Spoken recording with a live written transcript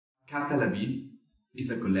Capta laVie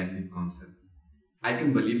is a collective concept. I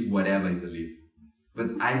can believe whatever I believe, but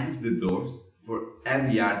I give the doors for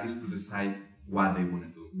every artist to decide what they want to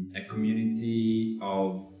do. A community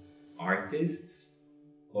of artists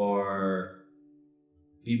or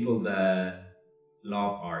people that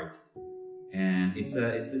love art, and it's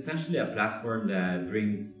essentially a platform that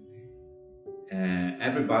brings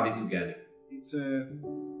everybody together.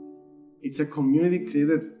 It's a community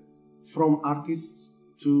created from artists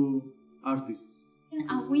to artists.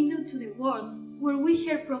 A window to the world where we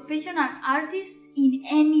share professional artists in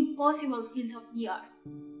any possible field of the arts.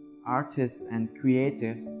 Artists and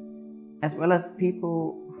creatives, as well as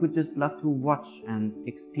people who just love to watch and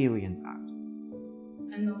experience art.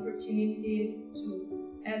 An opportunity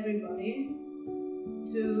to everybody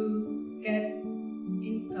to get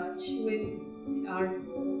in touch with the art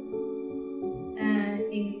world and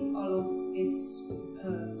in all of its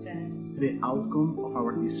sense. The outcome of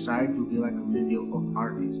our desire to build a community of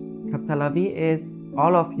artists. Capta laVie is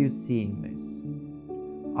all of you seeing this.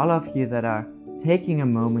 All of you that are taking a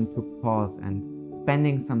moment to pause and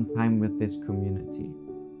spending some time with this community.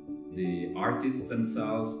 The artists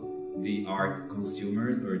themselves, the art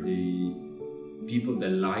consumers, or the people that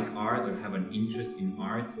like art or have an interest in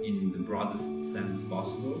art in the broadest sense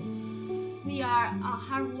possible. We are a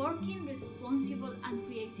hardworking, responsible and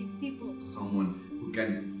creative people. Someone who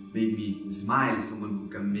can make me smile, someone who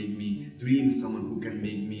can make me dream, someone who can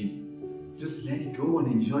make me just let it go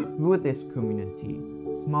and enjoy. Through this community,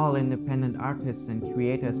 small independent artists and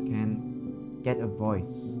creators can get a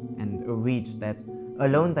voice and a reach that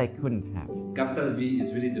alone they couldn't have. Capta laVie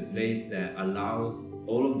is really the place that allows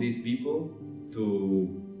all of these people to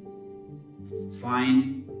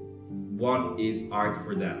find what is art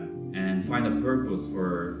for them and find a purpose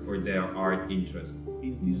for their art interest.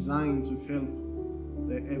 It's designed to help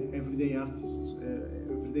the everyday artists,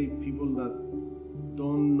 everyday people that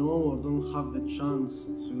don't know or don't have the chance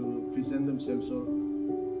to present themselves or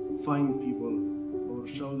find people or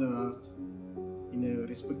show their art in a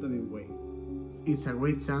respectable way. It's a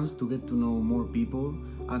great chance to get to know more people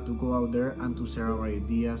and to go out there and to share our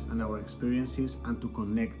ideas and our experiences and to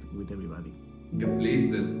connect with everybody. A place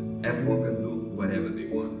that everyone can do whatever they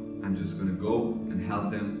want. I'm just gonna go and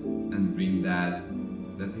help them and bring that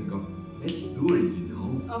thing of let's do it, you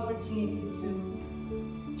know? Opportunity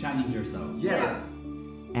to Challenge yourself. Yeah.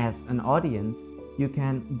 As an audience, you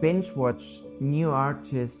can binge watch new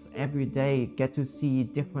artists every day, get to see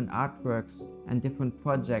different artworks and different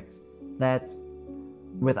projects that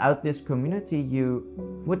without this community you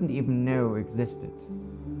wouldn't even know existed.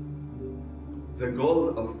 The goal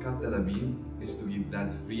of Capta laVie is to give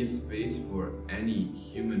that free space for any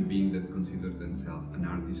human being that considers themselves an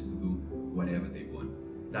artist to do whatever they want.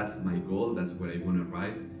 That's my goal, that's what I want to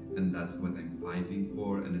write, and that's what I'm fighting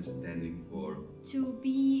for and standing for. To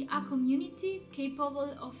be a community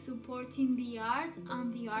capable of supporting the art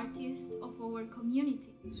and the artists of our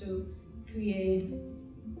community. to create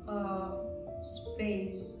a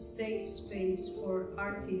space, safe space for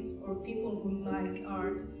artists or people who like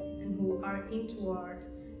art and who are into art,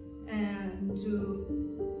 and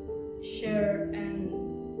to share and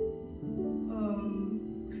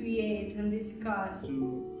create and discuss.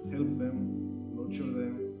 To help them, nurture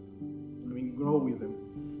them, grow with them.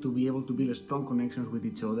 To be able to build strong connections with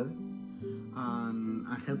each other and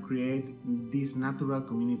help create this natural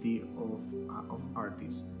community of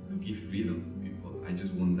artists. To give freedom to people, I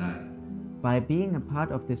just want that. By being a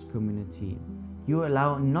part of this community, you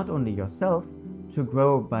allow not only yourself to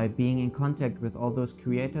grow by being in contact with all those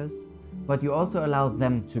creators, but you also allow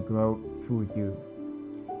them to grow through you.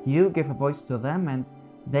 You give a voice to them and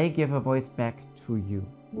they give a voice back to you.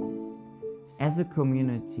 As a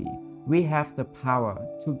community, we have the power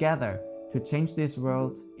together to change this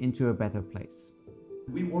world into a better place.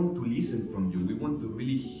 We want to listen from you. We want to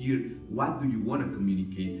really hear what do you want to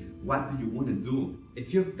communicate, what do you want to do.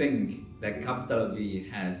 If you think that Capta laVie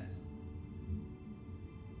has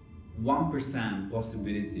 1%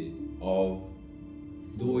 possibility of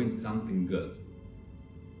doing something good,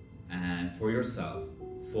 and for yourself,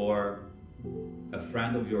 for a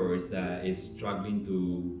friend of yours that is struggling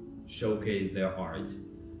to showcase their art,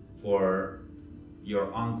 for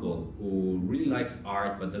your uncle who really likes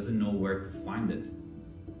art but doesn't know where to find it,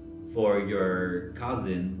 for your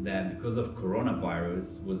cousin that because of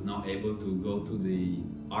coronavirus was not able to go to the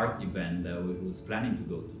art event that he was planning to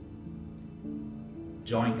go to.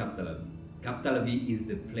 Join Capta laVie. Capta laVie is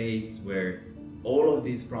the place where all of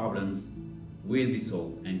these problems will be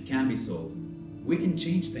solved and can be solved. We can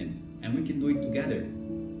change things and we can do it together.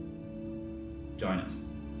 Join us.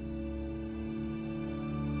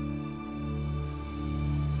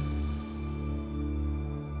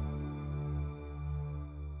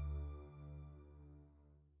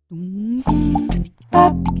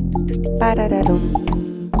 Ba-da-da-dum.